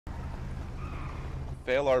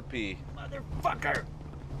Fail RP. Motherfucker!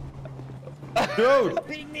 Dude!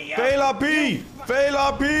 Fail RP! Fail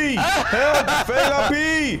RP! Help! Fail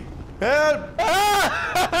RP! Help!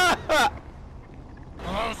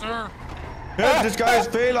 Hello, sir. Help! This guy's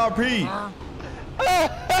fail RP! Sir. Hey,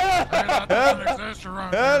 that doesn't exist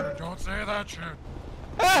around Help. here. Don't say that shit.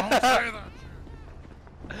 Don't say that shit.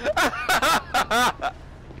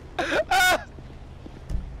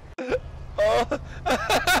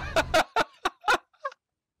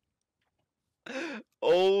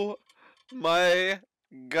 Oh my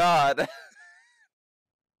god.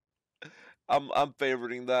 I'm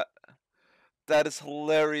favoriting that. That is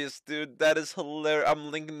hilarious, dude. That is hilarious.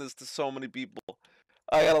 I'm linking this to so many people.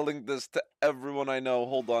 I gotta link this to everyone I know.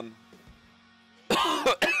 Hold on.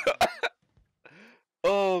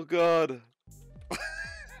 Oh god.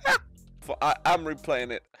 I'm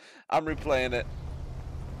replaying it. I'm replaying it.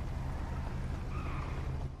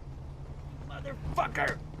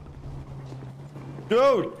 Motherfucker!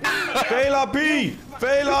 Dude! Fail RP!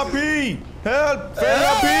 Fail RP! Help! Fail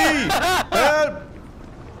RP! Help!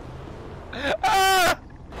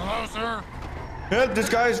 Hello, sir. Help! This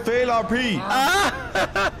guy's fail RP! Hey,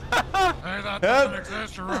 that doesn't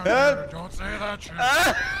exist around here. Don't say that shit.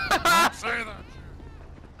 Don't say that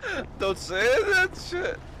shit. Don't say that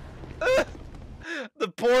shit. The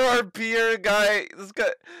poor RPer guy. This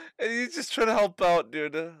guy. He's just trying to help out,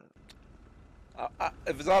 dude. If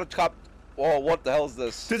it's not a cop. Whoa, what the hell is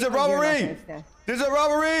this? This is a robbery! This is a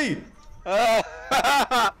robbery!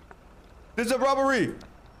 This is a robbery!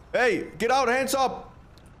 Hey, get out, hands up!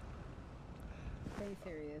 Are you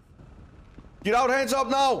serious? Get out, hands up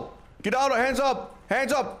now! Get out, hands up!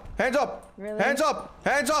 Hands up! Hands up! Really? Hands up!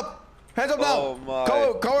 Hands up! Hands up now! Oh my.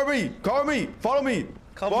 Cover me! Cover me! Follow me!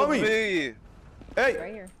 Come Follow with me! me. Hey!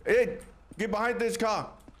 Right here. Hey! Get behind this car!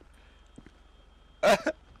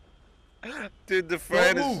 Dude, the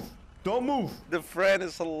friend Don't is. move! Don't move! The friend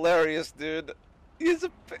is hilarious, dude. He's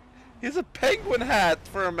a penguin hat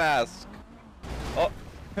for a mask. Oh.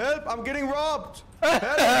 Help! I'm getting robbed! Help!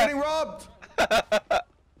 I'm getting robbed!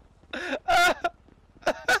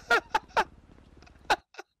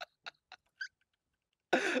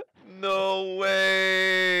 No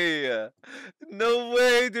way! No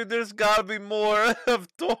way, dude. There's gotta be more of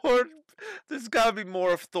Thor. There's gotta be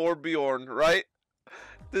more of Thorbjorn, right?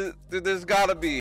 There's gotta be.